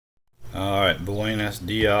Alright, buenos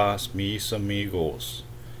dias, mis amigos.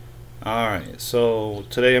 Alright, so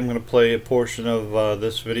today I'm going to play a portion of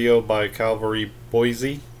this video by Calvary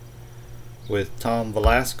Boise with Tom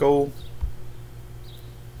Velasco.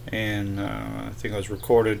 And I think it was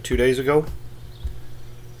recorded 2 days ago.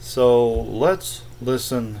 So let's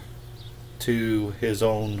listen to his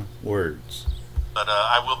own words. But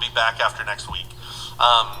I will be back after next week.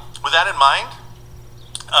 With that in mind,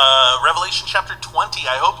 Revelation chapter 20.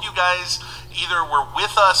 I hope you guys either were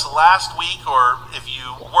with us last week, or if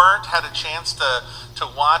you weren't, had a chance to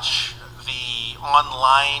watch the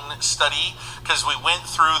online study, because we went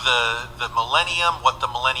through the millennium, what the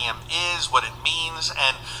millennium is, what it means,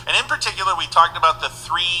 and in particular we talked about the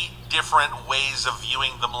three different ways of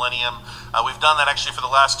viewing the millennium. We've done that actually for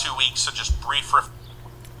the last 2 weeks, so just brief.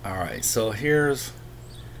 Alright, so here's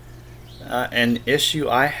an issue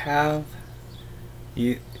I have,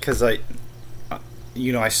 because I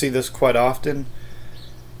see this quite often,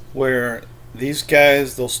 where these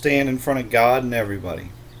guys, they'll stand in front of God and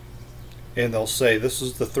everybody, and they'll say this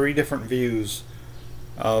is the three different views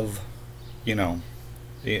of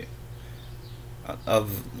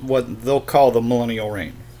of what they'll call the millennial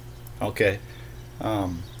reign. Okay,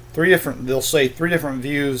 they'll say three different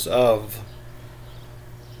views of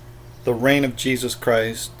the reign of Jesus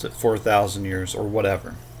Christ for 1,000 years or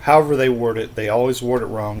whatever. However they word it, they always word it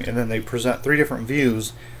wrong, and then they present three different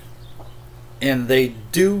views, and they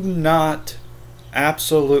do not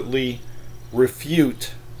absolutely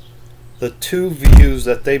refute the two views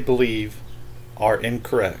that they believe are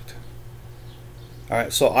incorrect.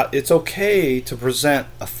 Alright, so it's okay to present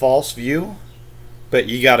a false view, but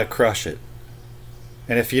you gotta crush it.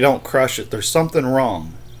 And if you don't crush it, there's something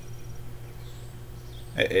wrong.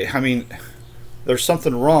 I mean, there's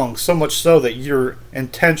something wrong, so much so that you're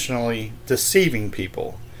intentionally deceiving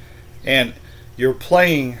people, and you're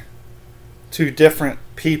playing to different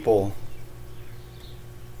people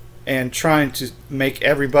and trying to make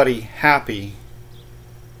everybody happy,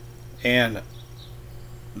 and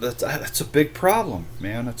that's a big problem,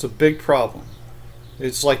 man. It's a big problem.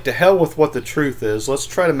 It's like, to hell with what the truth is. Let's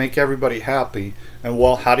try to make everybody happy. And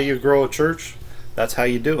well, how do you grow a church? That's how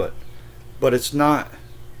you do it. But it's not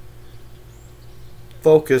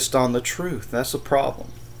focused on the truth. That's the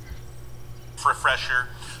problem. Refresher.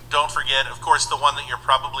 Don't forget, of course, the one that you're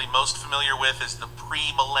probably most familiar with is the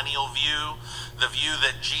pre-millennial view, the view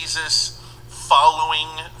that Jesus, following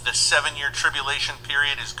the 7-year tribulation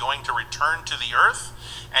period, is going to return to the earth,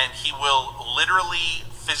 and he will literally,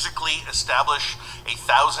 physically establish a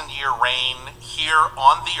 1,000-year reign here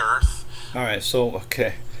on the earth. All right, so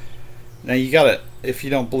okay, now you gotta, if you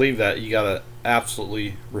don't believe that, you gotta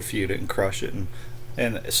absolutely refute it and crush it.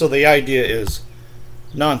 And so the idea is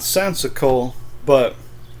nonsensical, but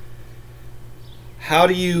how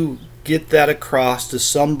do you get that across to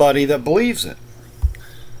somebody that believes it?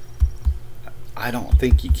 I don't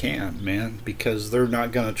think you can, man, because they're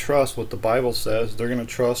not going to trust what the Bible says. They're going to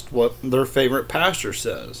trust what their favorite pastor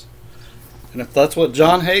says. And if that's what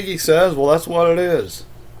John Hagee says, well, that's what it is.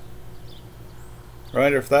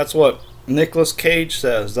 Right? Or if that's what Nicolas Cage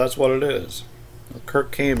says, that's what it is. Or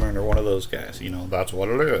Kirk Cameron or one of those guys, that's what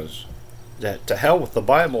it is. That, to hell with the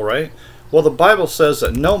Bible, right? Well, the Bible says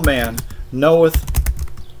that no man knoweth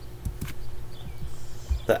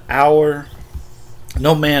the hour,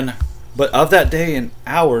 no man, but of that day and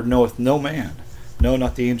hour knoweth no man, no,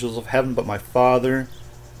 not the angels of heaven, but my Father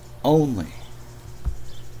only.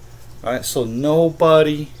 Alright, so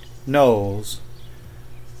nobody knows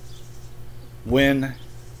when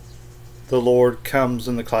the Lord comes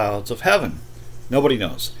in the clouds of heaven. Nobody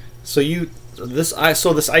knows. So this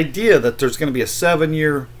idea that there's going to be a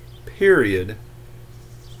 7-year period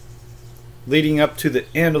leading up to the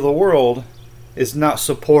end of the world is not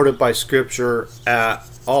supported by Scripture at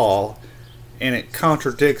all, and it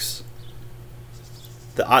contradicts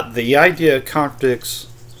the idea contradicts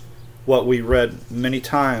what we read many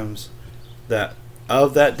times, that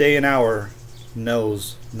of that day and hour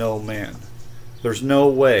knows no man. There's no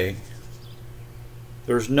way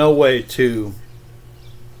to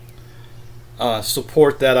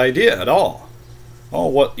support that idea at all. Oh,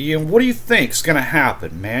 what do you think's going to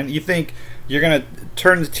happen, man? You think you're going to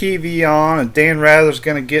turn the TV on and Dan Rather's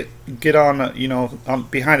going to get on,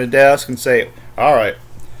 behind a desk and say, "All right,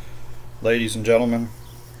 ladies and gentlemen,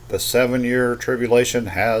 the 7-year tribulation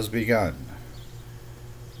has begun."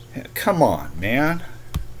 Come on, man.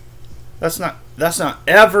 That's not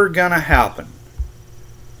ever going to happen.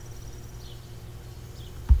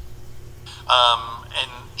 And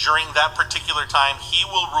during that particular time, he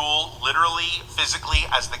will rule literally, physically,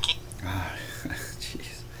 as the king.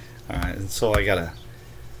 Jeez. All right, and so I gotta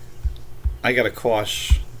I gotta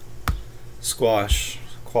squash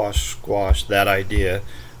that idea.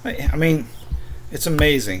 I mean, it's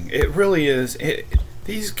amazing. It really is.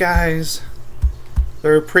 These guys,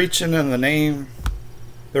 they're preaching in the name,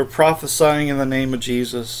 they're prophesying in the name of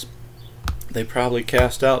Jesus. They probably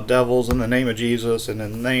cast out devils in the name of Jesus, and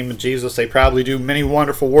in the name of Jesus they probably do many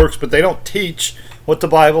wonderful works, but they don't teach what the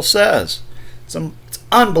Bible says. It's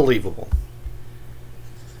unbelievable.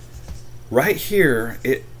 Right here,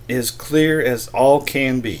 it is clear as all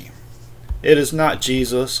can be. It is not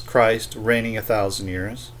Jesus Christ reigning 1,000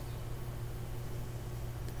 years.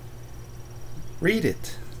 Read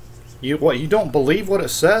it. You don't believe what it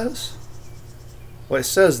says? Well, it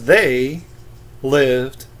says they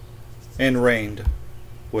lived and reigned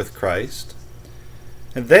with Christ,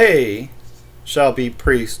 and they shall be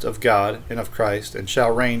priests of God and of Christ, and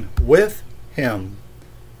shall reign with him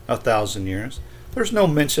 1,000 years. There's no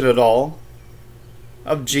mention at all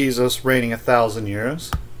of Jesus reigning 1,000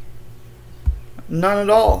 years. None at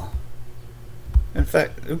all. In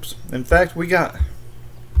fact, we got,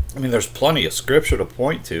 I mean, there's plenty of scripture to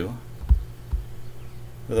point to.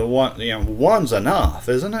 One's enough,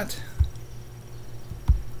 isn't it?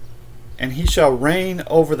 And he shall reign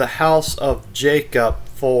over the house of Jacob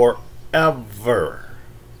forever,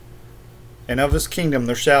 and of his kingdom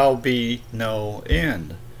there shall be no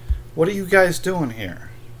end. What are you guys doing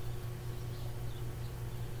here?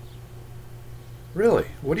 Really,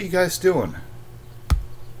 what are you guys doing?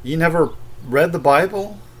 You never read the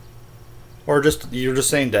Bible? Or you're just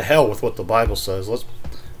saying to hell with what the Bible says, let's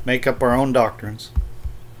make up our own doctrines?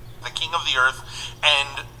 The King of the earth,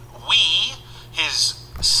 and we, his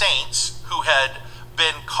saints, who had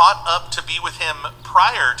been caught up to be with him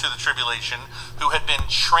prior to the tribulation, who had been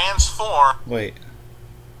transformed. Wait.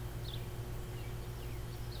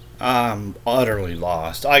 I'm utterly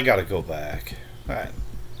lost. I gotta go back.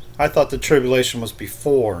 I thought the tribulation was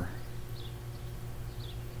before.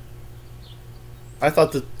 I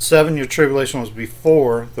thought the 7-year tribulation was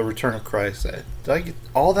before the return of Christ. Did I get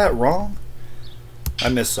all that wrong? I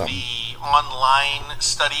missed something. The online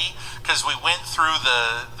study, because we went through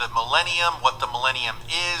the millennium, what the millennium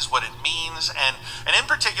is, what it means, and in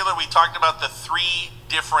particular we talked about the 3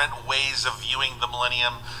 different ways of viewing the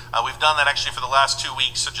millennium. We've done that actually for the last 2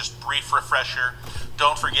 weeks, so just brief refresher.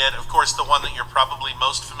 Don't forget, of course, the one that you're probably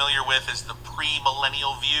most familiar with is the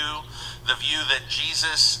pre-millennial view, the view that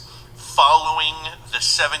Jesus, following the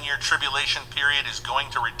 7-year tribulation period, is going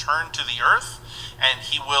to return to the earth, and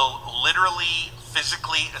he will literally,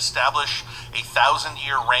 physically establish a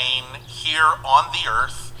 1,000-year reign here on the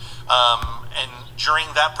earth. And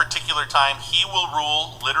during that particular time, he will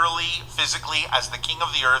rule literally, physically, as the king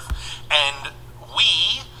of the earth. And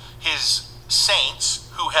we, his saints,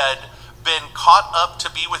 who had been caught up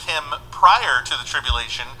to be with him prior to the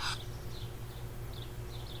tribulation.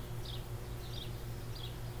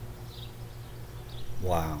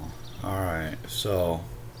 Wow. Alright, so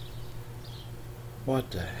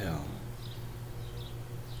what the hell?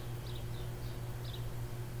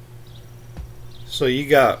 So you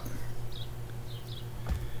got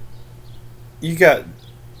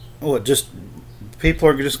what, just people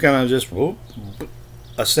are just gonna just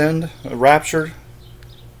ascend, raptured,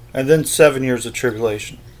 and then 7 years of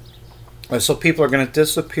tribulation. And so people are gonna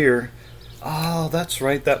disappear. Oh, that's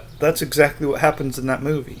right, that's exactly what happens in that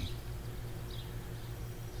movie.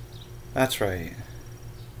 That's right.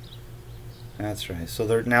 That's right. So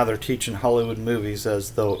they're teaching Hollywood movies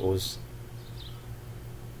as though it was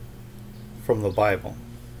from the Bible.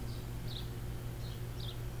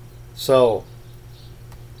 So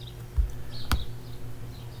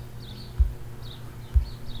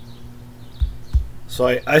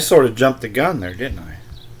I sort of jumped the gun there, didn't I?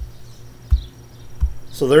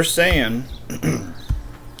 So they're saying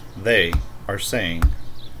they are saying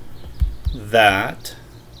that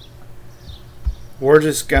we're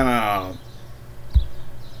just gonna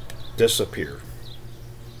disappear.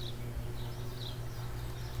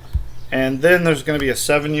 And then there's going to be a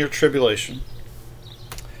 7-year tribulation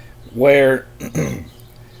where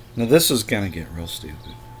now this is going to get real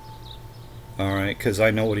stupid. Alright, because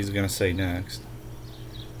I know what he's going to say next.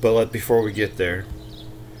 But before we get there,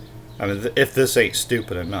 I mean, if this ain't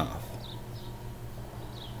stupid enough.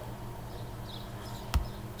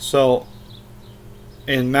 So,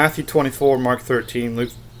 in Matthew 24, Mark 13,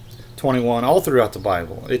 Luke 21, all throughout the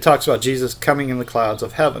Bible, it talks about Jesus coming in the clouds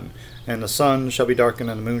of heaven. And the sun shall be darkened,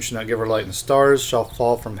 and the moon shall not give her light, and the stars shall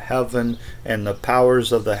fall from heaven, and the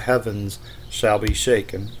powers of the heavens shall be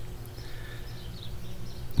shaken.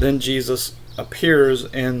 Then Jesus appears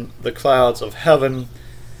in the clouds of heaven,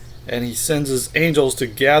 and he sends his angels to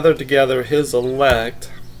gather together his elect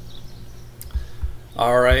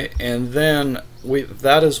Alright, and then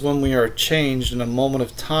that is when we are changed in a moment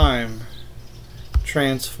of time,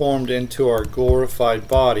 transformed into our glorified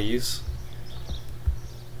bodies.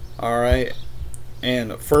 Alright,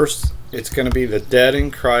 and first it's going to be the dead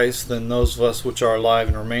in Christ, then those of us which are alive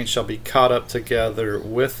and remain shall be caught up together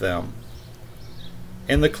with them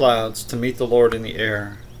in the clouds to meet the Lord in the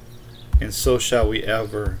air, and so shall we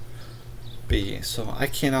ever be. So I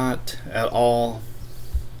cannot at all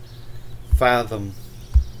fathom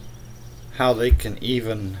how they can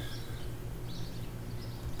even,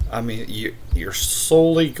 I mean, you're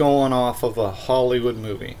solely going off of a Hollywood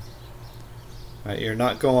movie, right? You're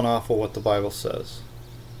not going off of what the Bible says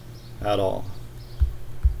at all.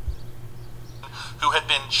 Who had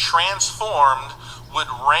been transformed would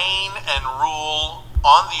reign and rule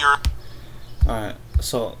on the earth. Alright,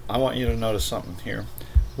 so I want you to notice something here.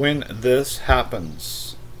 When this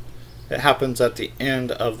happens, it happens at the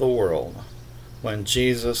end of the world, when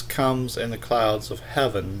Jesus comes in the clouds of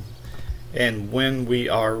heaven, and when we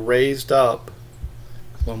are raised up,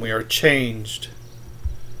 when we are changed,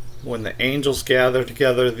 when the angels gather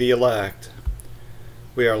together the elect,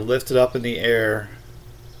 we are lifted up in the air,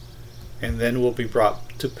 and then will be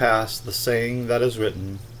brought to pass the saying that is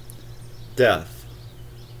written, death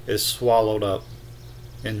is swallowed up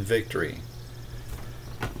in victory.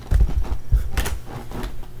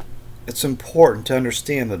 It's important to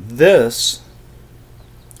understand that this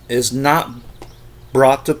is not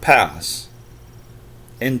brought to pass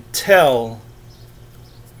until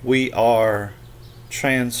we are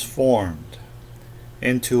transformed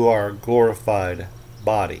into our glorified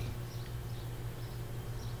body.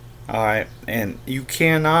 Alright, and you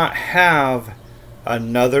cannot have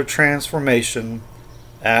another transformation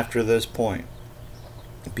after this point,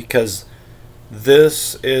 because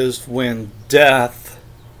this is when death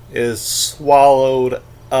is swallowed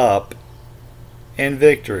up in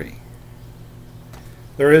victory.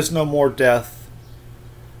 There is no more death,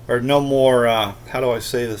 or no more, how do I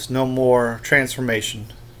say this, no more transformation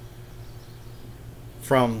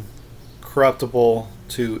from corruptible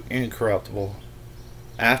to incorruptible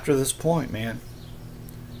after this point, man.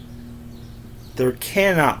 There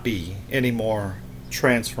cannot be any more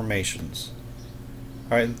transformations.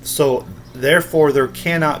 Alright, so therefore there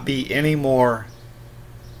cannot be any more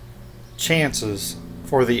chances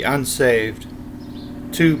for the unsaved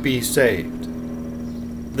to be saved.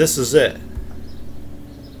 This is it.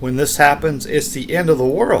 When this happens, it's the end of the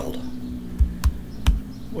world.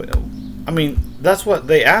 Well, I mean, that's what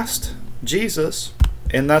they asked Jesus,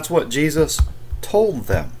 and that's what Jesus told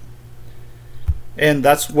them. And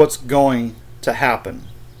that's what's going to happen.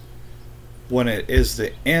 When it is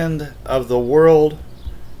the end of the world,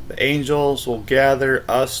 the angels will gather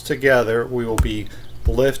us together. We will be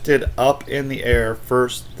lifted up in the air,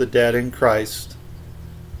 first the dead in Christ,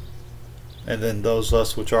 and then those of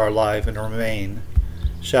us which are alive and remain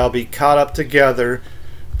shall be caught up together.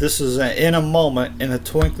 This is in a moment, in the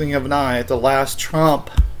twinkling of an eye, at the last trump,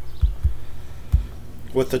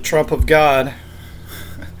 with the trump of God,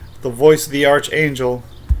 the voice of the archangel,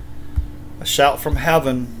 a shout from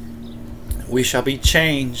heaven, we shall be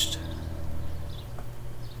changed.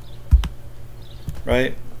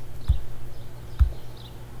 Right?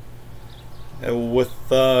 And with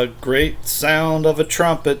the great sound of a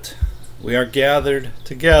trumpet, we are gathered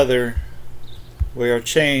together, we are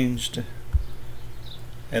changed,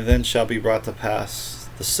 and then shall be brought to pass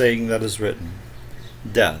the saying that is written,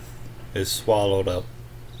 death is swallowed up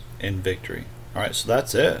in victory. Alright, so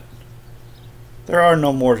that's it. There are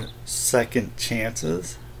no more second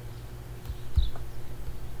chances.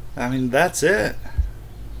 I mean, that's it.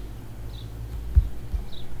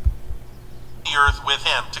 The earth with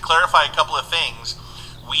him. To clarify a couple of things,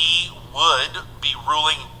 we would be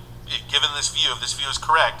ruling, given this view, if this view is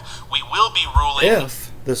correct, we will be ruling.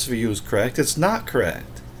 If this view is correct, it's not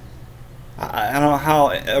correct. I don't know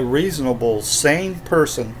how a reasonable, sane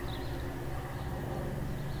person,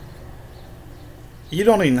 you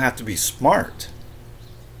don't even have to be smart.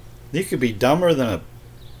 You could be dumber than a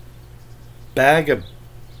bag of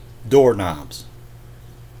doorknobs.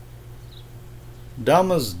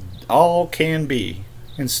 Dumb as all can be,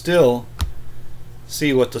 and still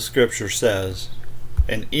see what the scripture says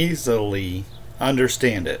and easily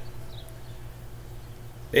understand it.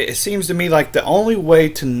 It seems to me like the only way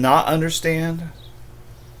to not understand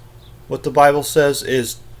what the Bible says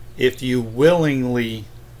is if you willingly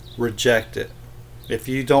reject it. If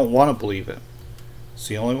you don't want to believe it. It's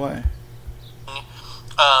the only way.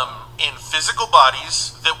 In physical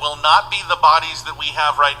bodies that will not be the bodies that we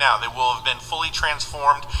have right now. They will have been fully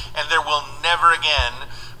transformed, and there will never again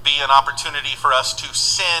be an opportunity for us to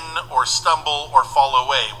sin or stumble or fall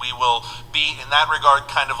away. We will be, in that regard,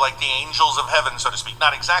 kind of like the angels of heaven, so to speak.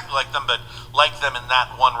 Not exactly like them, but like them in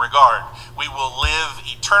that one regard. We will live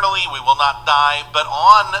eternally, we will not die, but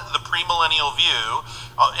on the premillennial view,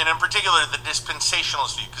 and in particular the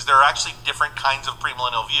dispensationalist view, because there are actually different kinds of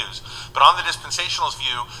premillennial views, but on the dispensationalist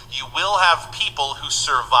view, you will have people who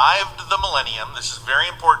survived the millennium. This is very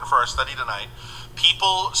important for our study tonight.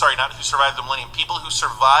 People, sorry, not who survived the millennium, people who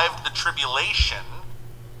survived the tribulation.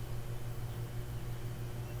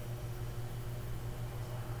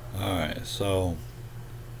 Alright, so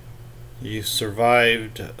you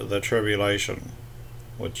survived the tribulation,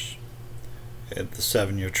 which the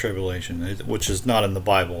 7-year tribulation, which is not in the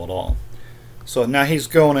Bible at all. So now he's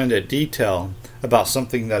going into detail about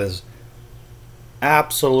something that is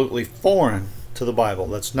absolutely foreign to the Bible.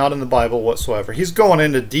 That's not in the Bible whatsoever. He's going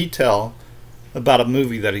into detail about a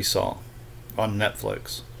movie that he saw on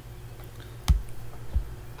Netflix.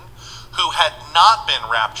 Who had not been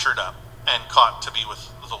raptured up and caught to be with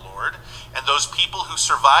the Lord, and those people who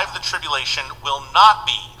survived the tribulation will not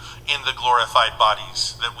be in the glorified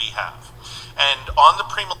bodies that we have. And on the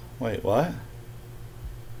Wait, what?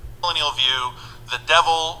 Premillennial view, the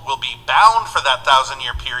devil will be bound for that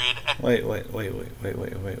 1,000-year period. And Wait,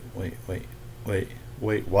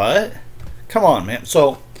 what? Come on, man.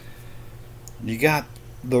 So you got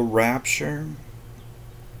the rapture,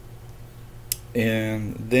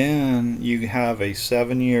 and then you have a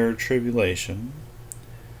 7-year tribulation,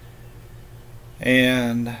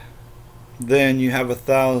 and then you have a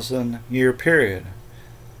 1,000-year period.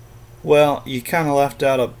 Well, you kind of left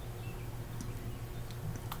out a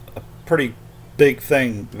pretty big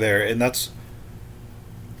thing there, and that's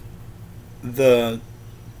the,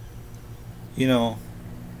 you know,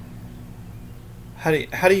 how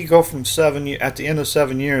do you go from at the end of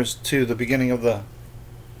 7 years to the beginning of the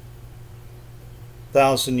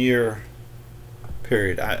 1,000-year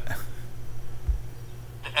period? And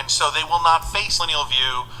so they will not face millennial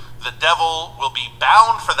view. The devil will be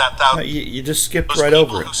bound for that 1,000. You just skipped right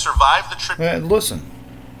over it. Who survived the tribulation. Listen,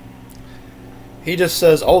 he just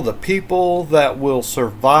says, "Oh, the people that will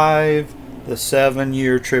survive the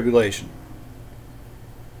 7-year tribulation,"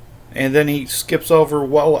 and then he skips over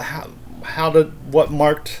what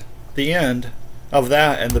marked the end of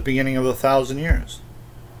that and the beginning of the 1,000 years.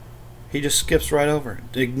 He just skips right over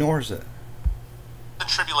it, ignores it. The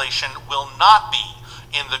tribulation will not be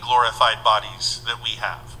in the glorified bodies that we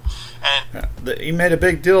have. And he made a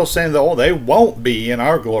big deal saying that, they won't be in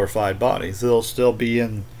our glorified bodies. They'll still be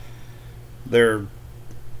in their,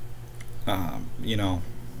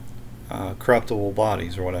 corruptible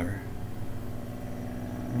bodies or whatever.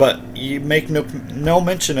 But you make no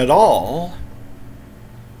mention at all.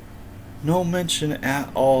 No mention at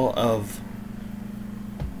all of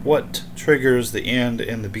what triggers the end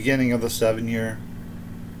and the beginning of the 7-year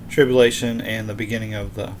tribulation and the beginning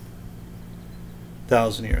of the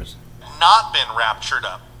 1,000 years. Not been raptured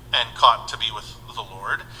up and caught to be with the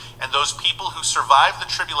Lord, and those people who survive the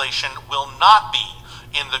tribulation will not be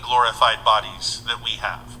in the glorified bodies that we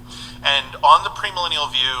have. And on the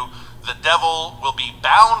premillennial view, the devil will be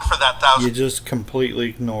bound for that 1,000. You just completely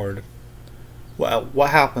ignored. Well,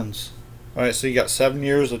 what happens? All right, so you got 7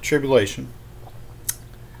 years of tribulation.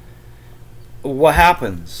 What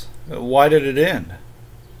happens? Why did it end?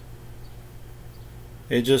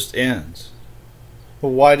 It just ends.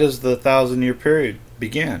 Well, why does the 1,000-year period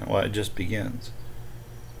begin? Well, it just begins.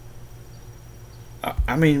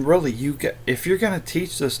 I mean, really, if you're going to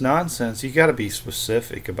teach this nonsense, you got to be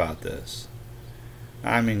specific about this.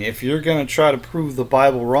 I mean, if you're going to try to prove the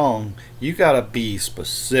Bible wrong, you got to be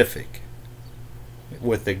specific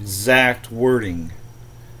with exact wording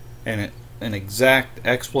and an exact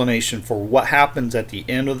explanation for what happens at the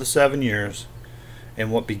end of the 7 years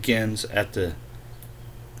and what begins at the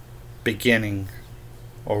beginning,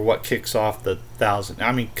 or what kicks off the 1,000.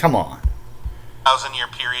 I mean, come on. 1,000-year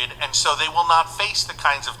period, and so they will not face the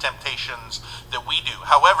kinds of temptations that we do.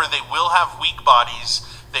 However, they will have weak bodies.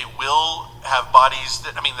 They will have bodies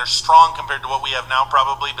that, I mean, they're strong compared to what we have now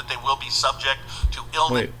probably, but they will be subject to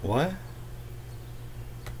illness. Wait, what?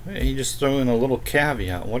 Wait, he just threw in a little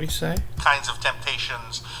caveat. What did he say? Kinds of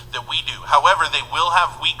temptations that we do. However, they will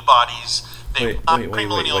have weak bodies. They will not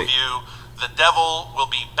premillennial view. The devil will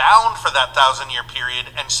be bound for that 1,000-year period,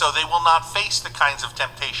 and so they will not face the kinds of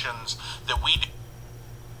temptations that we do.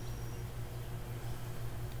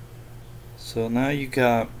 So now you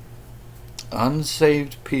got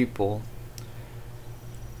unsaved people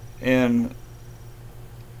and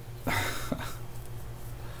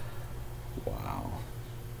wow.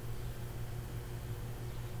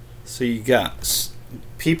 So you got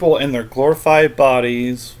people in their glorified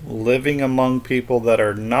bodies living among people that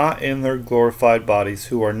are not in their glorified bodies,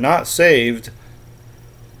 who are not saved,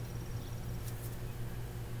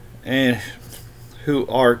 and who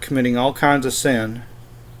are committing all kinds of sin,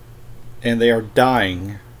 and they are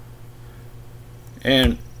dying.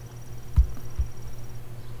 And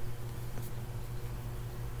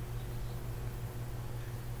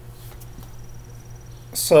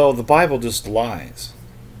so the Bible just lies.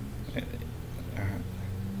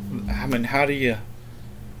 I mean, how do you...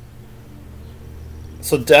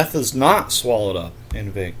 So death is not swallowed up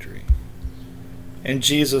in victory. And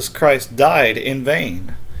Jesus Christ died in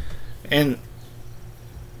vain. And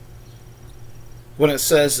when it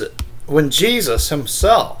says that, when Jesus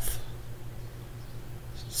himself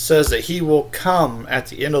says that he will come at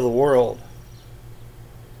the end of the world,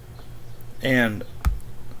 and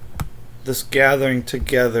this gathering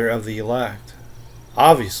together of the elect,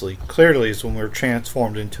 obviously, clearly is when we're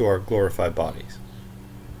transformed into our glorified bodies.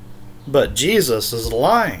 But Jesus is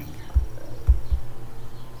lying.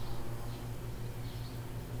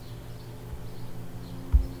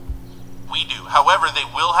 We do. However, they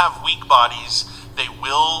will have weak bodies. They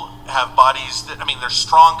will have bodies that, I mean, they're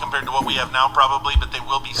strong compared to what we have now, probably, but they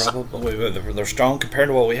will be... They're strong compared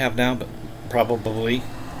to what we have now, but probably...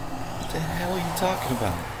 What the hell are you talking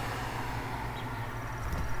about?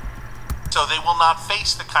 So they will not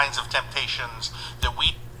face the kinds of temptations that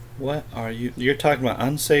we... What are you... You're talking about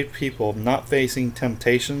unsaved people not facing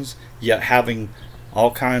temptations, yet having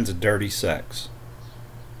all kinds of dirty sex.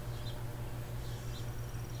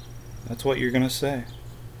 That's what you're going to say.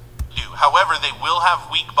 However, they will have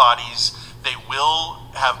weak bodies. They will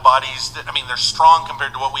have bodies that, I mean, they're strong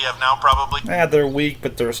compared to what we have now, probably. Yeah, they're weak,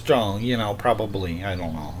 but they're strong. You know, probably. I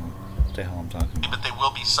don't know what the hell I'm talking about. But they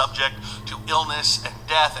will be subject to illness and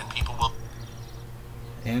death, and people will...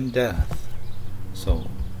 And death. So,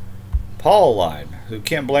 Paul lied. Who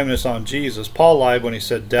can't blame this on Jesus? Paul lied when he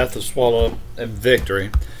said death is swallowed up in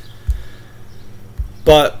victory.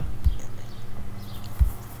 But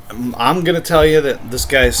I'm going to tell you that this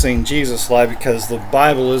guy is saying Jesus lied, because the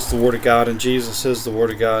Bible is the Word of God and Jesus is the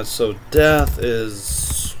Word of God. So death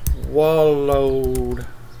is swallowed.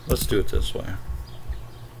 Let's do it this way.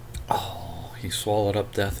 Oh, he swallowed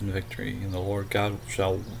up death in victory, and the Lord God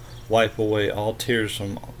shall wipe away all tears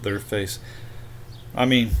from their face. I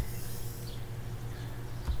mean,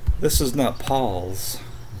 this is not Paul's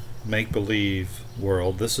make-believe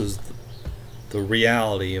world. This is the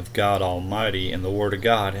reality of God Almighty and the Word of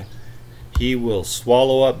God. He will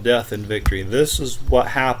swallow up death in victory. This is what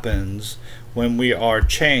happens when we are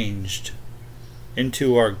changed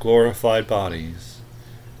into our glorified bodies.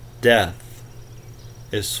 Death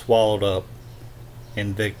is swallowed up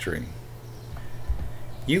in victory.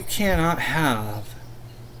 You cannot have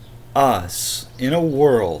us in a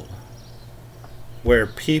world where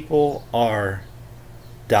people are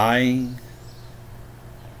dying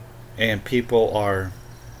and people are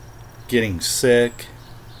getting sick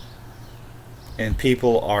and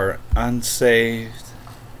people are unsaved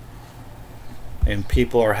and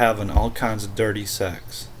people are having all kinds of dirty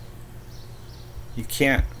sex. You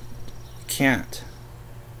can't.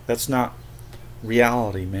 That's not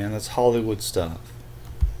reality, man. That's Hollywood stuff.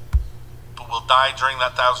 Will die during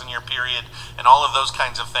that 1,000-year period and all of those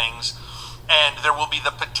kinds of things, and there will be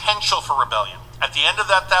the potential for rebellion at the end of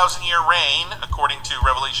that 1,000-year reign, according to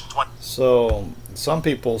Revelation 20. So some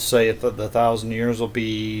people say that the 1,000 years will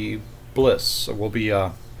be bliss, or will be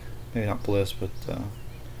maybe not bliss, but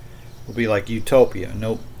will be like utopia.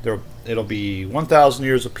 Nope, it'll be 1,000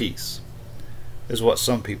 years of peace, is what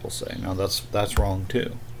some people say. Now that's wrong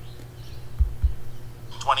too.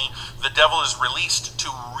 20, the devil is released to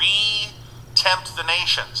tempt the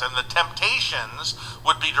nations, and the temptations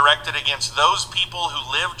would be directed against those people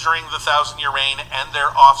who live during the 1,000-year reign and their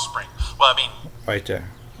offspring. Well, I mean, right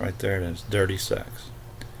there it is, dirty sex.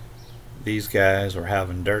 These guys are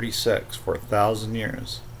having dirty sex for 1,000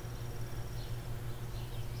 years.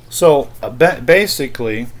 So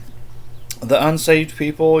basically, the unsaved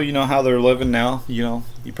people, you know how they're living now. You know,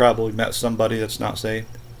 you probably met somebody that's not saved.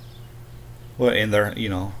 Well, and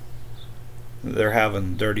they're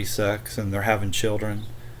having dirty sex and they're having children.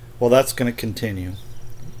 Well, that's going to continue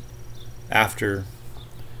after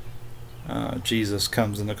Jesus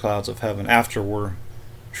comes in the clouds of heaven, after we're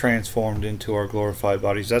transformed into our glorified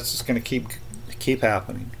bodies. That's just going to keep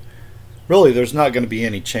happening. Really, there's not going to be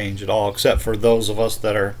any change at all, except for those of us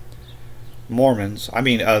that are Mormons. I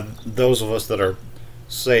mean, those of us that are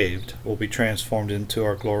saved will be transformed into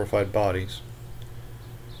our glorified bodies.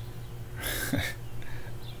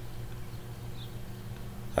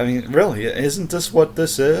 I mean, really, isn't this what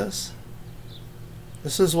this is?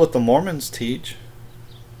 This is what the Mormons teach.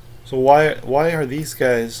 So why are these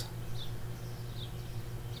guys...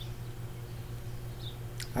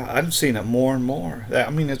 I'm seeing it more and more. I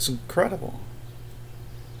mean, it's incredible.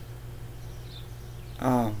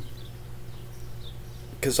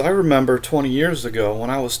 Because I remember 20 years ago when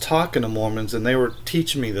I was talking to Mormons and they were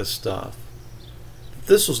teaching me this stuff.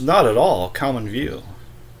 This was not at all a common view.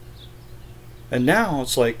 And now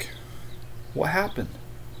it's like, what happened?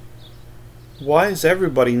 Why is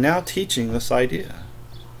everybody now teaching this idea?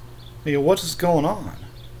 You know, what is going on?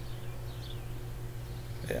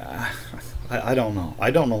 Yeah, I don't know.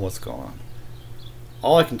 I don't know what's going on.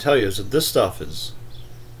 All I can tell you is that this stuff is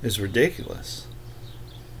ridiculous.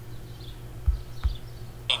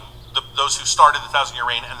 Those who started the 1,000-year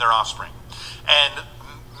reign and their offspring. And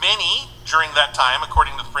many during that time,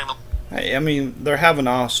 according to the premillennial... I mean, they're having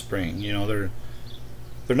offspring. You know, they're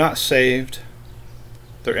not saved.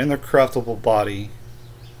 They're in their corruptible body,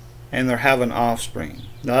 and they're having offspring.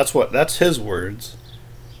 Now that's his words.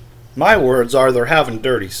 My words are they're having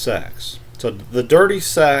dirty sex. So the dirty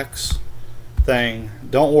sex thing,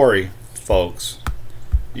 don't worry, folks.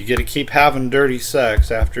 You get to keep having dirty sex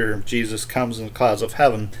after Jesus comes in the clouds of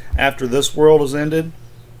heaven. After this world is ended,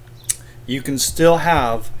 you can still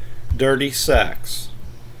have dirty sex.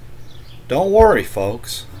 Don't worry,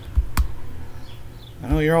 folks. I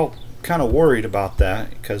know you're all kind of worried about that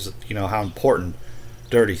because you know how important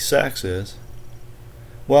dirty sex is.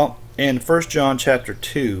 Well, in 1 John chapter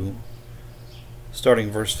 2, starting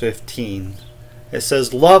verse 15, it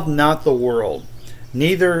says, "Love not the world,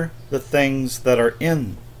 neither the things that are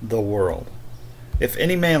in the world. If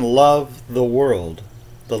any man love the world,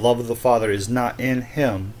 the love of the Father is not in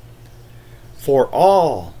him. For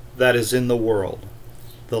all that is in the world,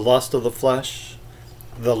 the lust of the flesh,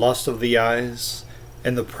 the lust of the eyes,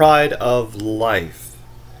 and the pride of life,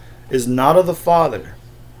 is not of the Father,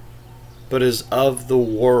 but is of the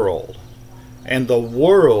world. And the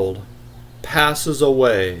world passes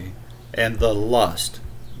away, and the lust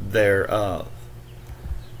thereof.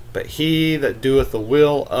 But he that doeth the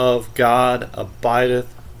will of God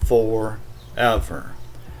abideth forever."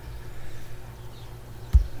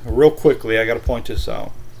 Real quickly, I got to point this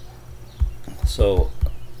out. So,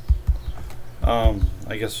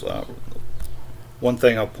 I guess one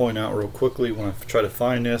thing I'll point out real quickly when I try to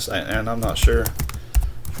find this, and I'm not sure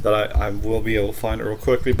that I will be able to find it real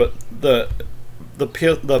quickly, but the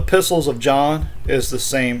epistles of John is the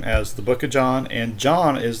same as the book of John, and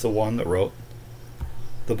John is the one that wrote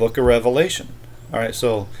the book of Revelation. All right,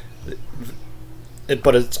 so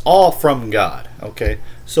but it's all from God. Okay,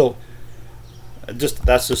 so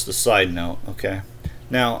that's just a side note. Okay,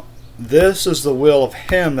 now this is the will of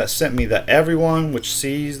him that sent me, that everyone which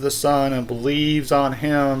sees the Son and believes on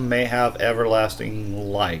him may have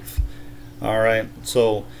everlasting life. All right,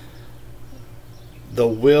 so the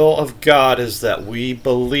will of God is that we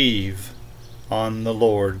believe on the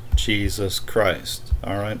Lord Jesus Christ.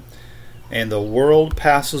 All right, and the world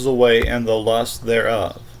passes away and the lust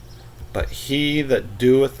thereof, but he that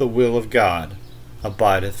doeth the will of God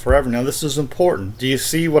abideth forever. Now this is important. Do you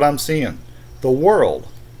see what I'm seeing? The world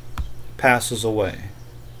passes away,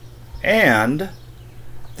 and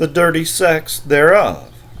the dirty sex thereof.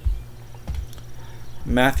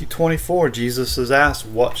 Matthew 24, Jesus is asked,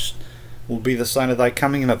 "What will be the sign of thy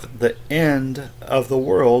coming and of the end of the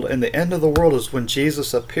world?" And the end of the world is when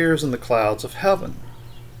Jesus appears in the clouds of heaven.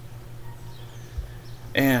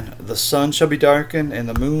 "And the sun shall be darkened, and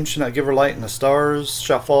the moon shall not give her light, and the stars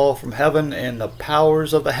shall fall from heaven, and the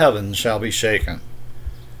powers of the heavens shall be shaken."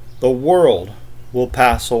 The world will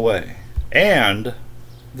pass away, and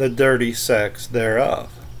the dirty sex thereof.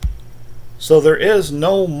 So there is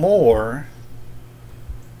no more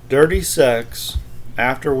dirty sex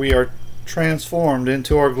after we are transformed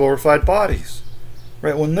into our glorified bodies.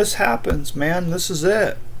 Right? When this happens, man, this is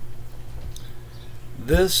it.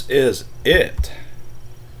 This is it.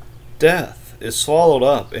 Death is swallowed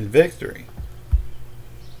up in victory.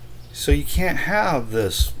 So you can't have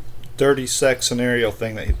this dirty sex scenario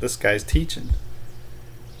thing that this guy's teaching.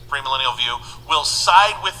 Premillennial view will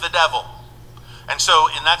side with the devil. And so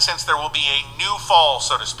in that sense there will be a new fall,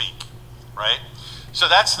 so to speak. Right? So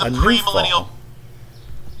that's the premillennial.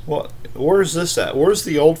 Well, where's this at? Where's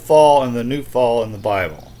the old fall and the new fall in the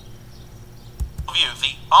Bible? View.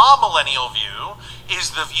 The amillennial view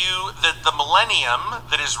is the view that the millennium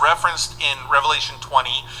that is referenced in Revelation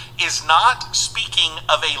 20 is not speaking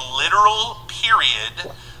of a literal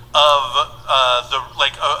period of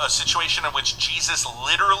a situation in which Jesus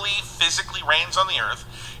literally, physically reigns on the earth.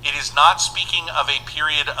 It is not speaking of a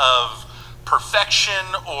period of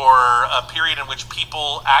perfection or a period in which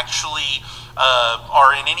people actually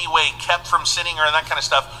are in any way kept from sinning or that kind of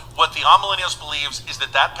stuff. What the amillennials believes is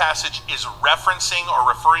that that passage is referencing or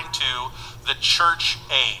referring to the church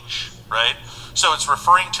age, right? So it's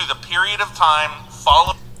referring to the period of time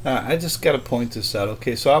following. I just got to point this out.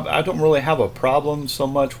 Okay, so I don't really have a problem so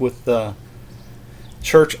much with the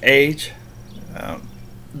church age.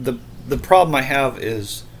 The problem I have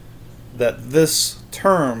is that this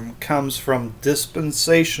term comes from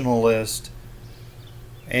dispensationalist,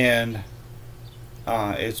 and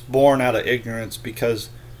it's born out of ignorance, because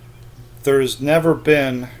there's never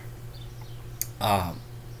been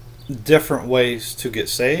different ways to get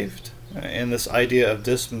saved, and this idea of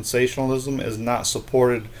dispensationalism is not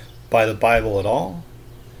supported by the Bible at all.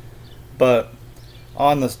 But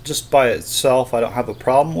just by itself, I don't have a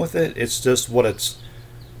problem with it. It's just what it's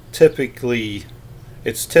typically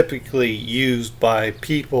used by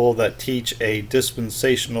people that teach a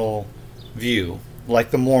dispensational view,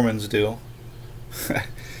 like the Mormons do.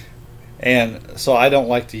 And so I don't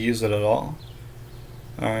like to use it at all.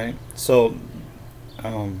 Alright, so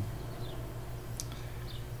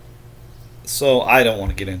I don't want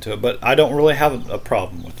to get into it, but I don't really have a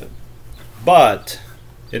problem with it. But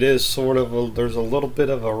it is sort of there's a little bit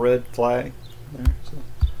of a red flag there. So.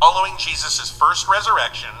 Following Jesus' first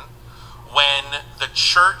resurrection, when the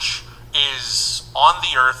church is on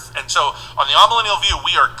the earth. And so on the amillennial view,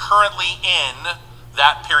 we are currently in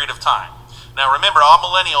that period of time. Now remember,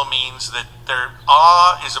 amillennial means that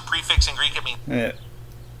is a prefix in Greek. It means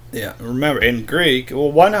yeah. Remember, in Greek,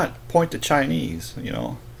 well, why not point to Chinese? You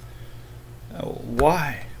know,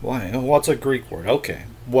 why? What's a Greek word? Okay,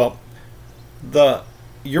 well,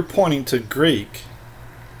 you're pointing to Greek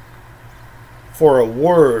for a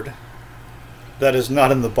word that is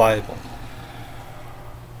not in the Bible.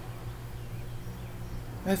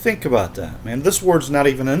 Now think about that, man. This word's not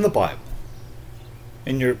even in the Bible,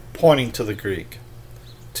 and you're pointing to the Greek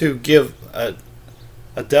to give a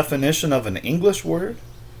definition of an English word.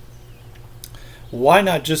 Why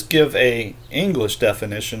not just give a English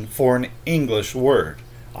definition for an English word?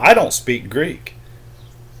 I don't speak Greek,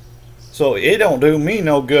 so it don't do me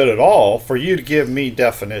no good at all for you to give me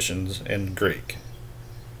definitions in Greek.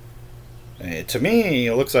 To me,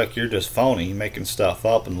 it looks like you're just phony, making stuff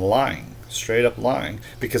up and lying, straight up lying,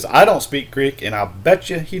 because I don't speak Greek, and I bet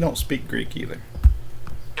you he don't speak Greek either.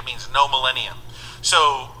 It means no millennium.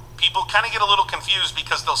 So people kind of get a little confused,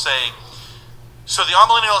 because they'll say, so the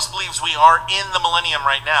amillennialist believes we are in the millennium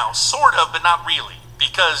right now, sort of, but not really,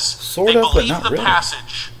 because they believe the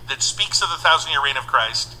passage that speaks of the 1,000-year reign of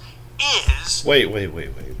Christ is... Wait.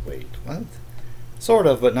 What? Sort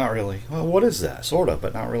of, but not really. Well, what is that? Sort of,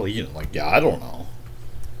 but not really. You know, like, yeah, I don't know.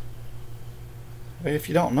 If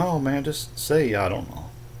you don't know, man, just say, I don't know.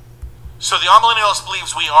 So the amillennialist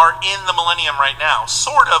believes we are in the millennium right now,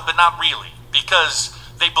 sort of, but not really, because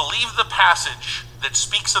they believe the passage that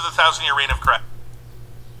speaks of the 1,000-year reign of Christ.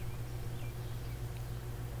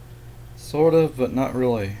 Sort of, but not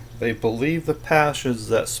really. They believe the passage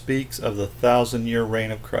that speaks of the 1,000-year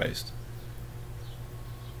reign of Christ.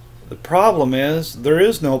 The problem is, there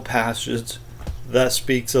is no passage that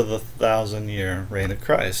speaks of the 1,000-year reign of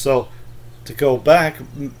Christ. So, to go back,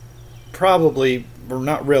 probably, or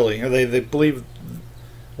not really, or they believe,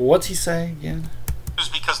 what's he saying again?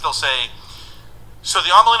 Because they'll say, so the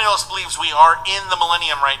amillennialist believes we are in the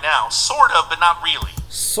millennium right now, sort of, but not really.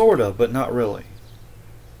 Sort of, but not really.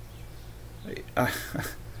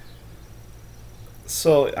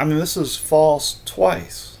 So, I mean, this is false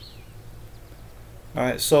twice.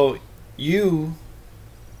 Alright, so you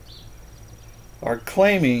are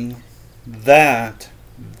claiming that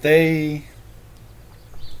they...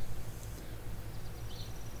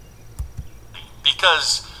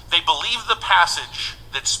 Because they believe the passage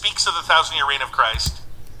that speaks of the 1,000-year reign of Christ.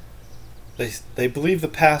 They believe the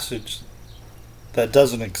passage that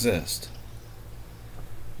doesn't exist.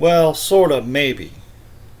 Well, sort of, maybe.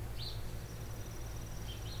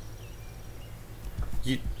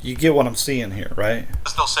 You get what I'm seeing here, right?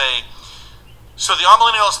 They'll say, so the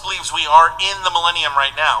amillennialist believes we are in the millennium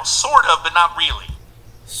right now, sort of, but not really.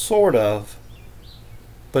 Sort of,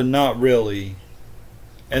 but not really.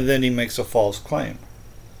 And then he makes a false claim.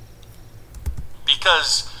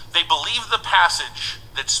 Because they believe the passage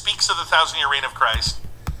that speaks of the 1,000-year reign of Christ.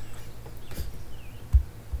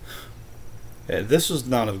 Yeah, this is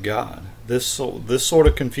not of God. This sort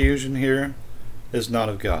of confusion here is not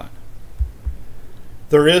of God.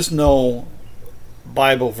 There is no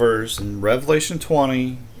Bible verse in Revelation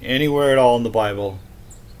 20, anywhere at all in the Bible,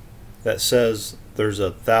 that says there's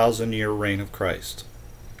a 1,000-year reign of Christ.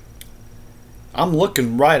 I'm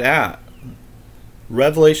looking right at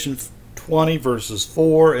Revelation 20, verses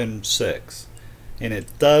 4 and 6. And it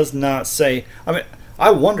does not say... I mean,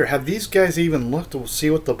 I wonder, have these guys even looked to see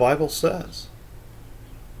what the Bible says?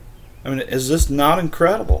 I mean, is this not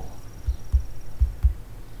incredible?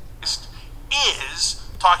 Is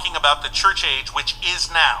talking about the church age, which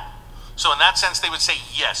is now. So in that sense, they would say,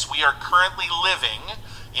 yes, we are currently living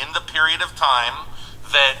in the period of time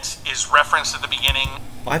that is referenced at the beginning.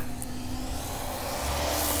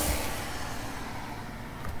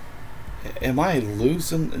 Am I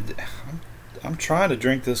losing? I'm trying to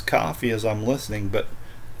drink this coffee as I'm listening, but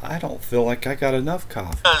I don't feel like I got enough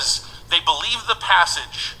coffee. Because they believe the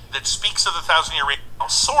passage that speaks of the 1,000-year reign,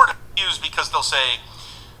 sort of used, because they'll say,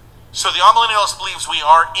 so the amillennialist believes we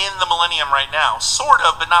are in the millennium right now. Sort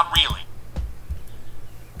of, but not really.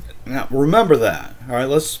 Now, remember that. All right,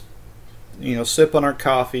 let's, sip on our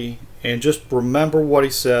coffee and just remember what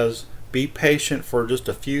he says. Be patient for just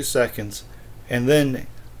a few seconds, and then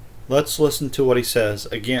let's listen to what he says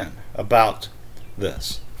again about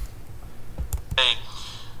this.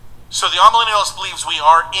 So the amillennialist believes we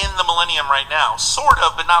are in the millennium right now. Sort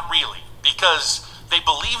of, but not really. Because they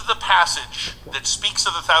believe the passage that speaks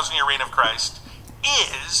of the 1,000-year reign of Christ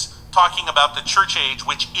is talking about the church age,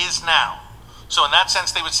 which is now. So in that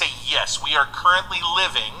sense, they would say, yes, we are currently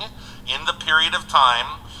living in the period of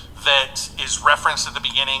time that is referenced at the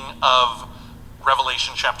beginning of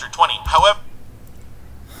Revelation chapter 20. However...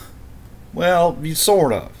 Well, you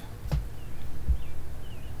sort of.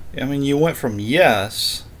 I mean, you went from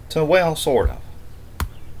yes to, well, sort of.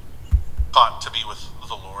 Thought to be with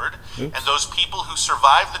the Lord. Oops. And those people who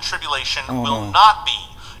survive the tribulation will not be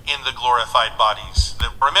in the glorified bodies.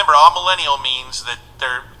 Remember, amillennial means that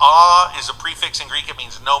is a prefix in Greek. It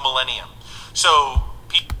means no millennium. So,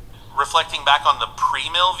 reflecting back on the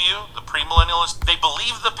pre-mill view, the premillennialists, they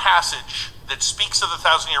believe the passage that speaks of the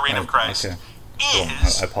 1,000-year reign of Christ is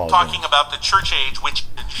talking about the church age, which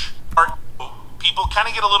people kind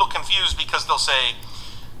of get a little confused because they'll say,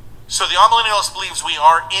 so the amillennialist believes we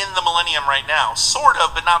are in the millennium right now. Sort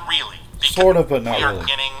of, but not really. Sort of, but not really. We are really.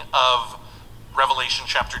 beginning of Revelation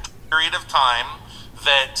chapter 2, period of time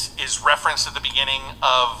that is referenced at the beginning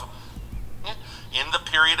of, in the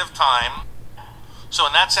period of time. So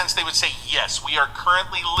in that sense, they would say, yes, we are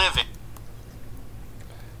currently living.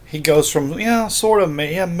 He goes from, yeah, sort of,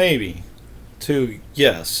 yeah, maybe, to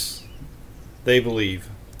yes, they believe.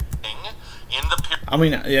 In the I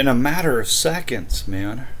mean, in a matter of seconds,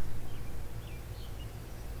 man.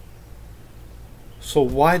 So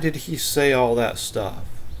why did he say all that stuff?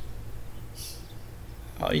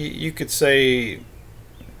 You could say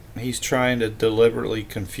he's trying to deliberately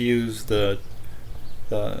confuse the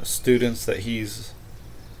students that he's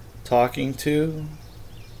talking to,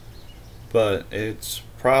 but it's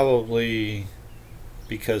probably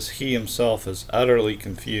because he himself is utterly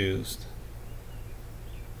confused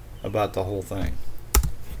about the whole thing.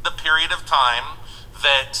 The period of time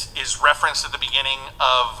that is referenced at the beginning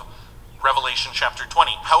of Revelation chapter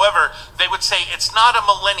 20. However, they would say it's not a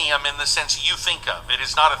millennium in the sense you think of. It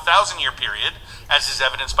is not a 1,000-year period, as is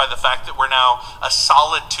evidenced by the fact that we're now a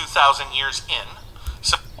solid 2,000 years in.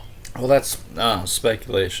 So, well, that's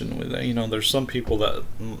speculation. There's some people that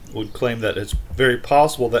would claim that it's very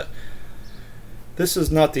possible that this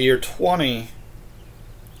is not the year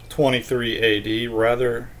 2023 AD,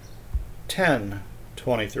 rather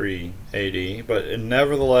 1023 AD, but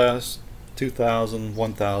nevertheless 2000,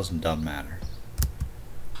 1000 doesn't matter.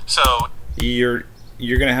 So you're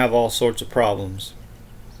going to have all sorts of problems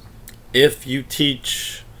if you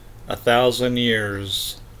teach 1,000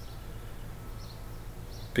 years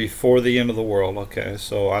before the end of the world. Okay,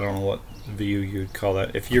 so I don't know what view you'd call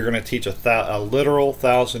that. If you're going to teach a literal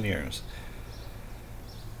 1,000 years,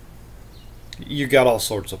 you got all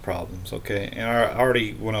sorts of problems. Okay, and I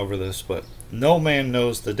already went over this, but no man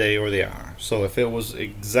knows the day or the hour. So if it was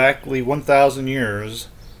exactly 1,000 years,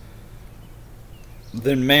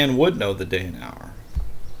 then man would know the day and hour.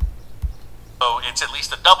 So it's at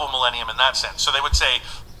least a double millennium in that sense. So they would say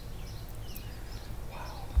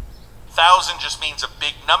 1,000 just means a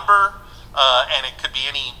big number, and it could be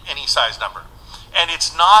any size number. And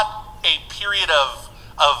it's not a period of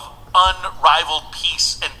unrivaled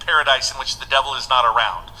peace and paradise in which the devil is not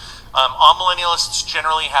around. Amillennialists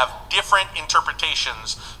generally have different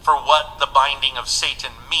interpretations for what the binding of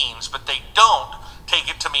Satan means, but they don't take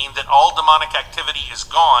it to mean that all demonic activity is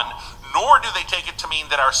gone, nor do they take it to mean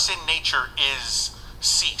that our sin nature is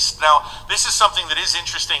ceased. Now, this is something that is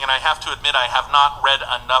interesting, and I have to admit I have not read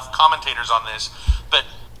enough commentators on this, but...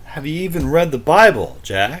 Have you even read the Bible,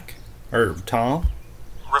 Jack? Or Tom?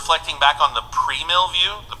 Reflecting back on the pre-mill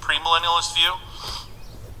view, the premillennialist view,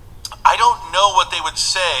 I I don't know what they would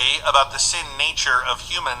say about the sin nature of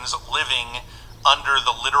humans living under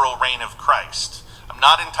the literal reign of Christ. I'm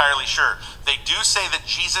not entirely sure. They do say that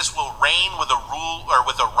Jesus will reign with a rule or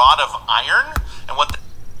with a rod of iron, and what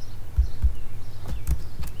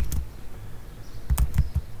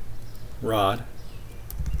rod.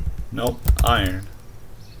 Nope. Iron.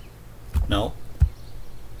 Nope.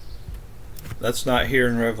 That's not here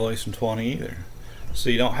in Revelation 20 either. So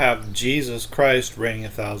you don't have Jesus Christ reigning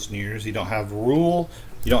 1,000 years. You don't have rule.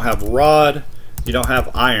 You don't have rod. You don't have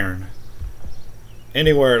iron.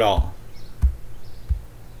 Anywhere at all.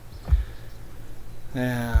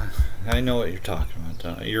 Yeah, I know what you're talking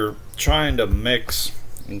about. You're trying to mix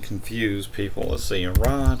and confuse people. Let's see, a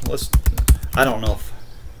rod. I don't know if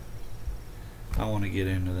I want to get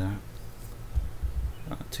into that.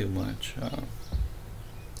 Not too much.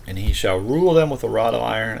 And he shall rule them with a rod of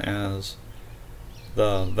iron, as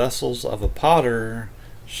the vessels of a potter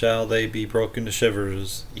shall they be broken to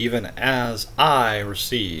shivers, even as I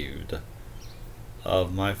received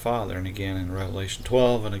of my Father. And again in Revelation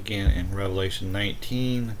 12, and again in Revelation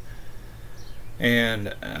 19.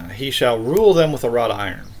 And he shall rule them with a rod of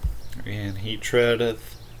iron, and he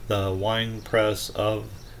treadeth the winepress of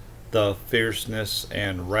the fierceness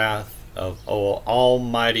and wrath of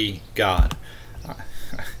Almighty God.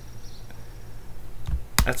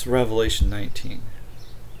 That's Revelation 19.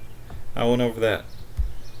 I went over that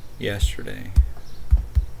yesterday.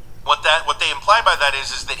 What they imply by that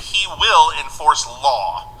is that he will enforce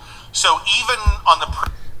law. So even on the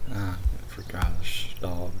for gosh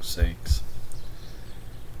dog's sakes.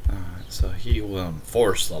 Alright, so he will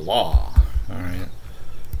enforce the law. Alright.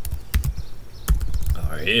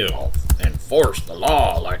 He'll enforce the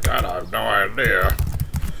law like I have no idea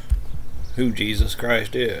who Jesus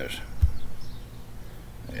Christ is.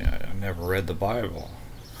 Yeah, I never read the Bible.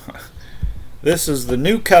 This is the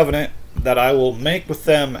new covenant that I will make with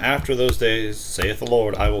them after those days, saith the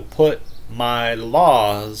Lord. I will put my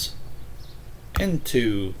laws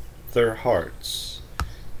into their hearts,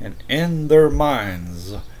 and in their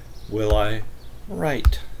minds will I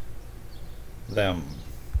write them.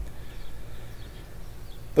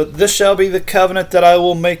 But this shall be the covenant that I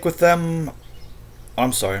will make with them.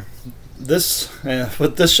 I'm sorry.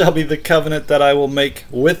 But this shall be the covenant that I will make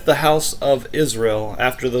with the house of Israel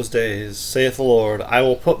after those days, saith the Lord. I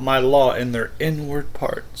will put my law in their inward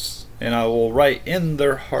parts, and I will write in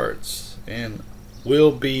their hearts, and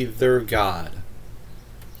will be their God,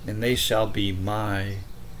 and they shall be my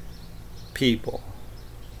people.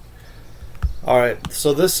 Alright,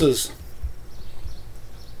 so this is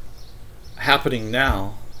happening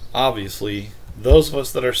now. Obviously, those of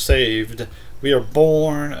us that are saved, we are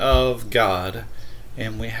born of God,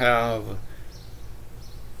 and we have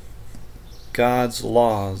God's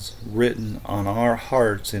laws written on our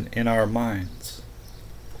hearts and in our minds.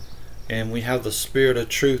 And we have the Spirit of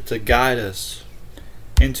truth to guide us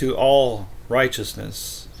into all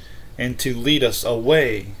righteousness and to lead us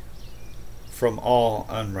away from all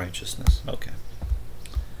unrighteousness. Okay.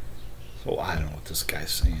 So I don't know what this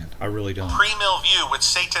guy's saying. I really don't. Pre-mill view with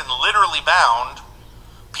Satan literally bound,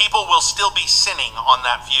 people will still be sinning on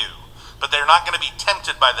that view, but they're not going to be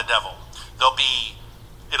tempted by the devil.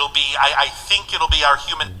 I think it'll be our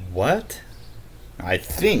human. What? I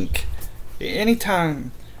think.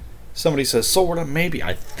 Anytime somebody says sorta, maybe,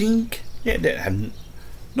 I think, yeah, I have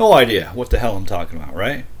no idea what the hell I'm talking about,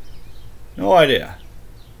 right? No idea.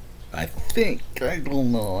 I think. I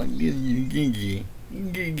don't know. Gigi.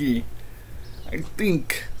 I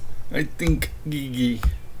think Gigi.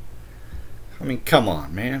 I mean, come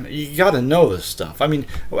on, man. You gotta know this stuff. I mean,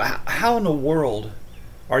 how in the world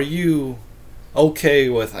are you okay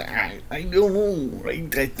with, I don't know,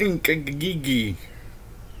 I think Gigi.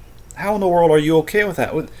 How in the world are you okay with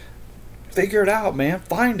that? Figure it out, man.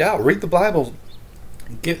 Find out. Read the Bible.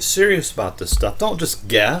 Get serious about this stuff. Don't just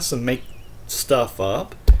guess and make stuff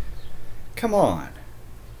up. Come on.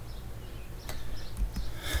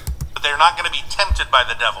 But they're not going to be tempted by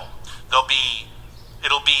the devil.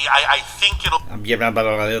 I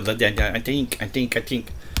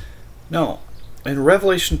think. No. In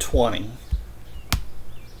Revelation 20,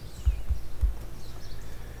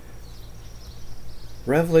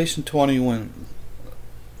 when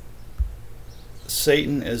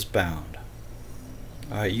Satan is bound,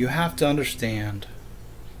 you have to understand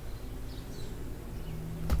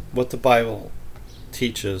what the Bible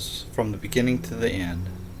teaches from the beginning to the end.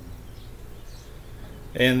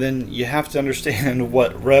 And then you have to understand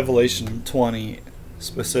what Revelation 20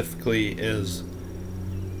 specifically is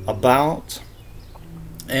about,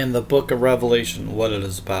 and the book of Revelation, what it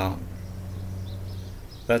is about.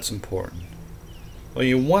 That's important.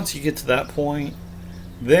 Well, once you get to that point,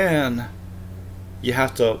 then you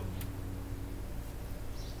have to,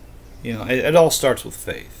 it all starts with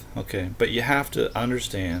faith, okay? But you have to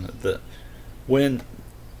understand that when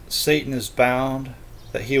Satan is bound,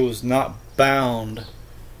 that he was not bound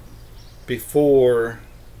before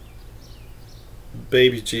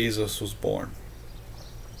baby Jesus was born.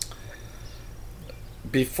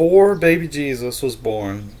 Before baby Jesus was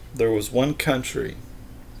born, there was one country,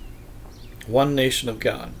 one nation of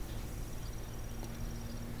God.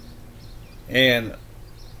 And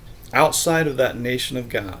outside of that nation of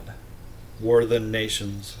God were the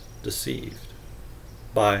nations deceived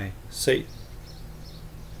by Satan.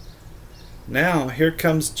 Now here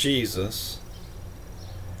comes Jesus,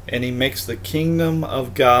 and he makes the kingdom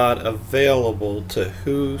of God available to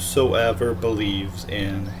whosoever believes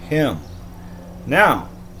in him. Now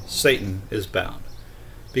Satan is bound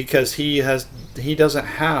because he doesn't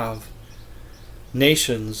have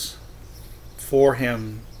nations for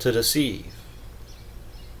him to deceive,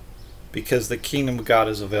 because the kingdom of God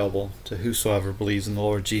is available to whosoever believes in the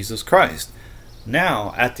Lord Jesus Christ.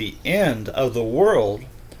 Now at the end of the world,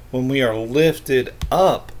 when we are lifted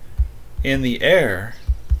up in the air,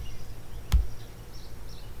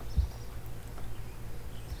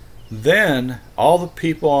 then all the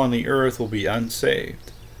people on the earth will be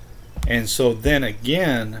unsaved. And so then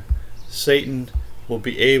again, Satan will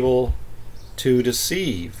be able to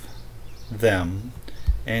deceive them,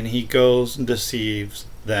 and he goes and deceives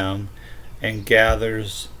them and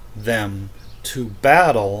gathers them to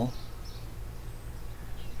battle.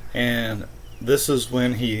 And this is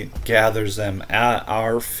when he gathers them at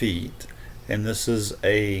our feet, and this is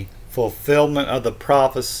a fulfillment of the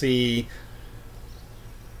prophecy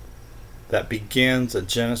that begins at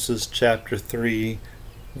Genesis chapter 3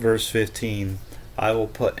 verse 15. I will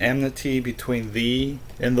put enmity between thee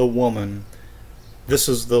and the woman. This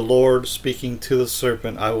is the Lord speaking to the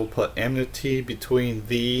serpent. I will put enmity between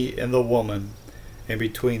thee and the woman, and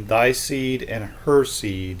between thy seed and her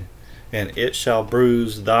seed, and it shall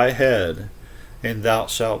bruise thy head, and thou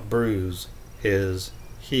shalt bruise his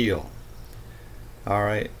heel.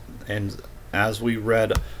 Alright, and as we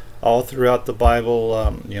read all throughout the Bible,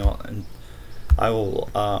 and I will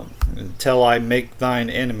until I make thine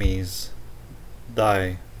enemies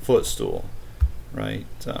thy footstool, right?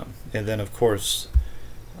 And then of course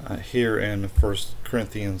here in 1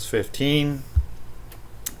 Corinthians 15,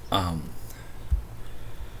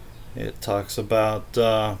 it talks about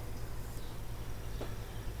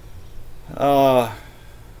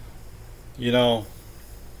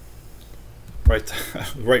right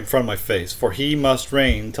in front of my face, for he must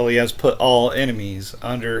reign till he has put all enemies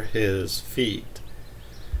under his feet.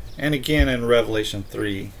 And again in Revelation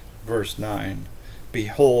 3 verse 9,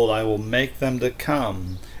 behold, I will make them to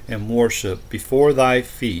come and worship before thy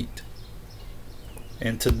feet,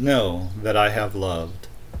 and to know that I have loved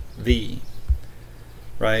thee.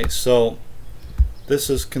 Right? So this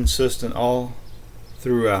is consistent all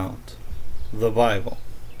throughout the Bible.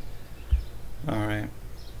 Alright.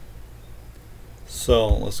 So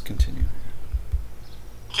let's continue.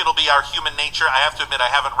 It'll be our human nature. I have to admit I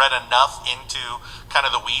haven't read enough into kind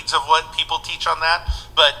of the weeds of what people teach on that,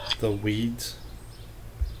 but the weeds?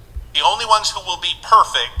 The only ones who will be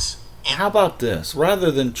perfect how about this?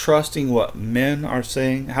 Rather than trusting what men are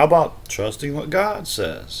saying, how about trusting what God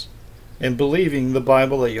says and believing the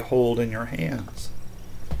Bible that you hold in your hands?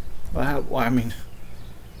 I mean,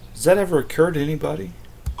 does that ever occur to anybody?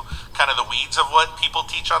 Kind of the weeds of what people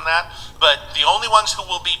teach on that, but the only ones who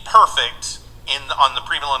will be perfect on the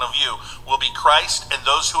premillennial view will be Christ and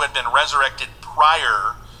those who had been resurrected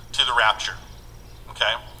prior to the rapture.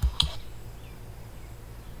 Okay?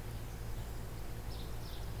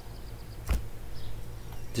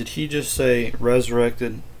 Did he just say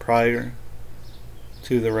resurrected prior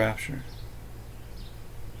to the rapture?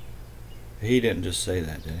 He didn't just say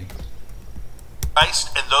that, did he? Christ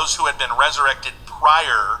and those who had been resurrected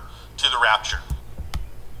prior to the rapture.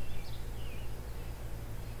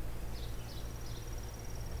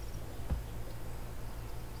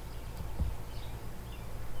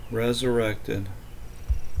 Resurrected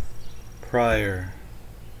prior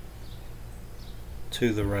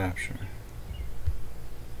to the rapture.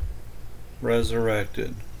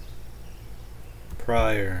 Resurrected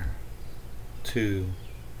prior to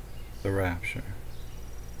the rapture.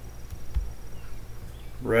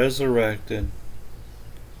 Resurrected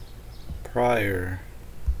prior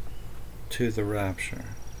to the rapture.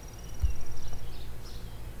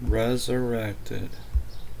 Resurrected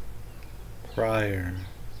prior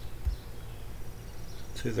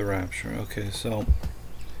to the rapture. Okay, so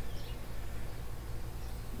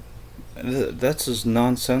That's as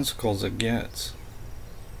nonsensical as it gets.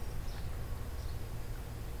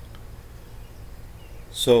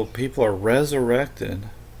 So people are resurrected.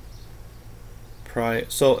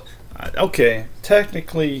 So, okay,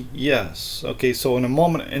 technically, yes. Okay, so in a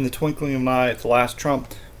moment, in the twinkling of an eye, at the last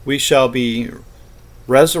trump, we shall be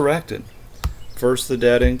resurrected. First the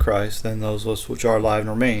dead in Christ, then those of us which are alive and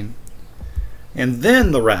remain. And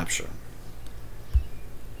then the rapture.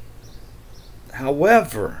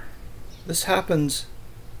 However, this happens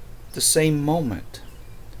the same moment.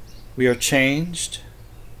 We are changed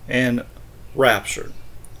and raptured.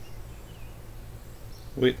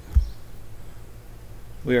 We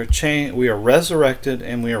are resurrected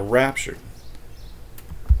and we are raptured.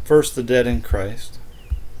 First the dead in Christ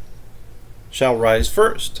shall rise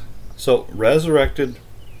first. So resurrected,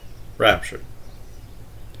 raptured.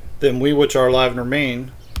 Then we which are alive and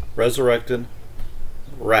remain, resurrected,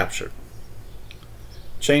 raptured.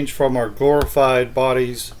 Changed from our glorified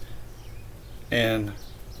bodies and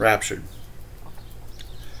raptured.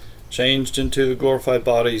 Changed into the glorified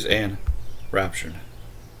bodies and raptured.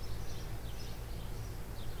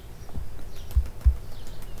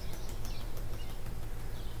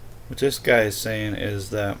 What this guy is saying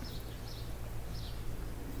is that,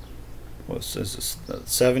 what's this,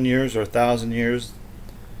 7 years or 1,000 years,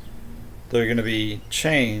 they're going to be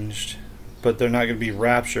changed, but they're not going to be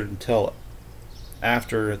raptured until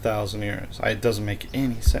after 1,000 years. It doesn't make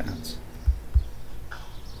any sense.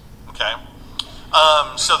 Okay.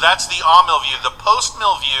 So that's the all-mill view. The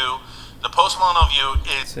post-mill view, the post-millennial view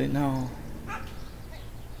is... Say no.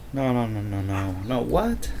 No,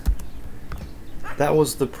 what? That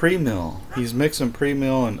was the pre-mill. He's mixing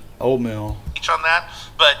pre-mill and old-mill. On that,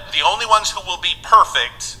 but the only ones who will be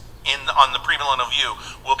perfect on the premillennial view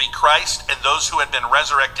will be Christ and those who had been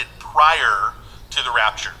resurrected prior to the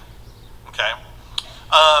rapture. Okay,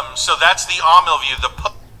 so that's the all-mill view.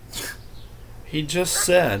 He just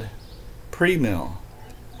said pre-mill,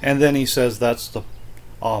 and then he says that's the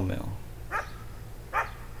all-mill.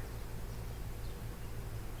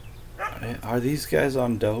 Are these guys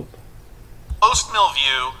on dope? Post-mill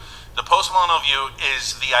view. The post-millennial view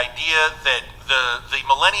is the idea that the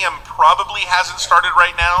millennium probably hasn't started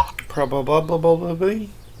right now. Probably.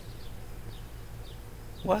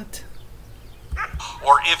 What?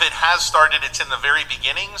 Or if it has started, it's in the very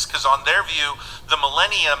beginnings, because on their view, the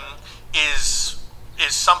millennium is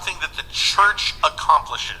something that the church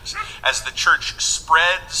accomplishes. As the church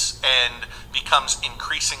spreads and becomes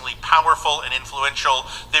increasingly powerful and influential,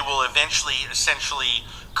 they will eventually, essentially,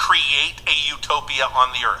 create a utopia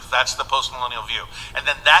on the earth. That's the post-millennial view. And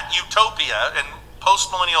then that utopia, and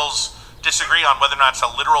post-millennials disagree on whether or not it's a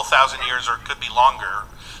literal 1,000 years or it could be longer,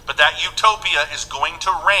 but that utopia is going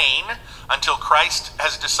to reign until Christ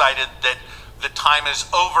has decided that the time is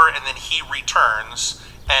over and then he returns.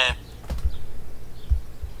 And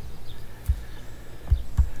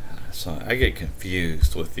so I get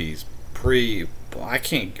confused with these I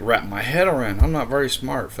can't wrap my head around. I'm not very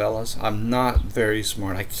smart, fellas. I'm not very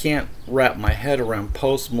smart. I can't wrap my head around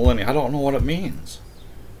post-millennial. I don't know what it means.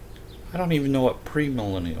 I don't even know what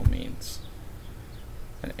pre-millennial means.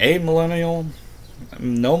 An amillennial,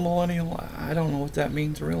 no millennial, I don't know what that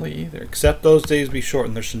means really either. Except those days be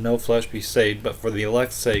shortened, there should no flesh be saved, but for the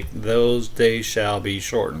elect's sake, those days shall be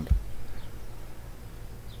shortened.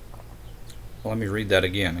 Let me read that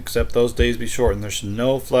again. Except those days be shortened, there should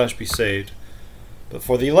no flesh be saved, but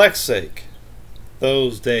for the elect's sake,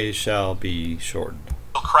 those days shall be shortened.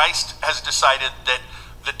 Christ has decided that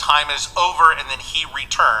the time is over and then he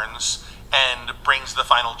returns and brings the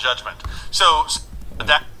final judgment. So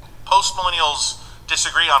that post-millennials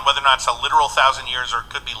disagree on whether or not it's a literal 1,000 years or it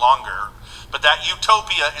could be longer, but that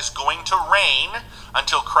utopia is going to reign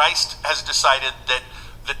until Christ has decided that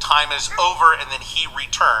the time is over and then he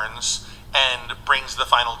returns and brings the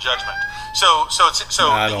final judgment. So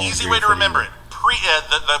the easy way to remember it,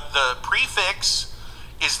 the prefix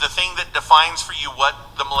is the thing that defines for you what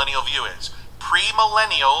the millennial view is.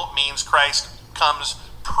 Premillennial means Christ comes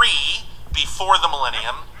before the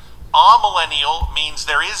millennium. Amillennial means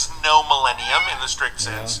there is no millennium in the strict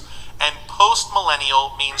sense. And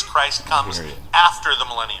postmillennial means Christ comes after the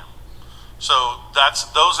millennium. So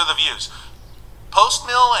those are the views.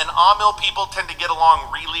 Post-mill and all-mill people tend to get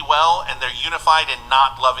along really well, and they're unified in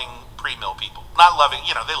not loving pre-mill people. Not loving,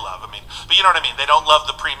 they love, but you know what I mean? They don't love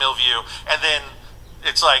the pre-mill view, and then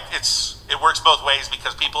it's like, it works both ways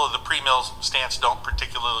because people of the pre-mill stance don't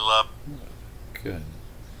particularly love. Good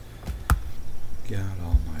God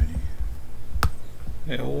almighty.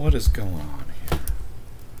 Hey, what is going on here?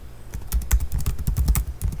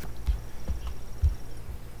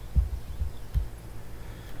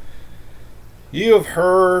 You have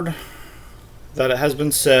heard that it has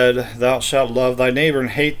been said, Thou shalt love thy neighbor and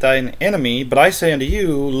hate thine enemy. But I say unto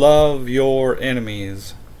you, love your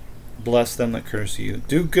enemies. Bless them that curse you.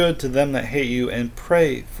 Do good to them that hate you, and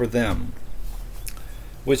pray for them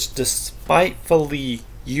which despitefully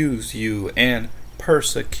use you and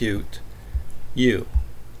persecute you.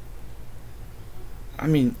 I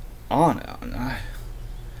mean,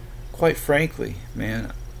 quite frankly,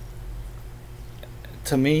 man,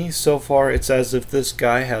 to me, so far, it's as if this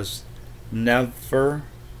guy has never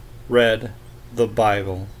read the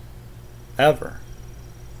Bible ever.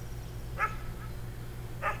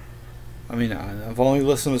 I mean, I've only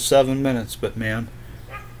listened to 7 minutes, but man,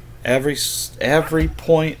 every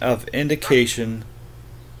point of indication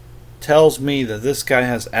tells me that this guy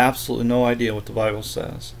has absolutely no idea what the Bible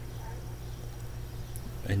says.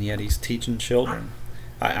 And yet he's teaching children.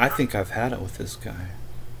 I think I've had it with this guy.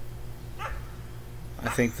 I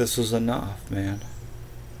think this is enough, man.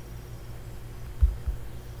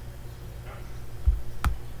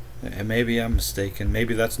 And maybe I'm mistaken.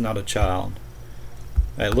 Maybe that's not a child.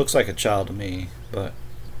 It looks like a child to me, but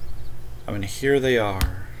I mean, here they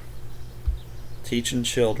are teaching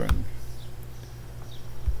children,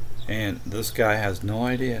 and this guy has no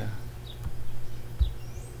idea,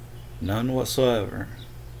 none whatsoever,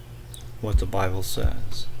 what the Bible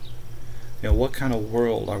says. You know, what kind of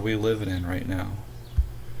world are we living in right now?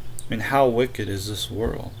 I mean, how wicked is this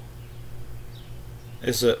world?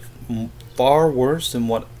 Is it far worse than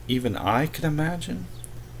what even I can imagine?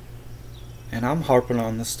 And I'm harping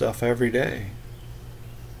on this stuff every day.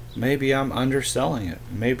 Maybe I'm underselling it.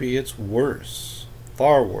 Maybe it's worse,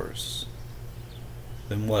 far worse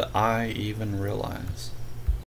than what I even realize.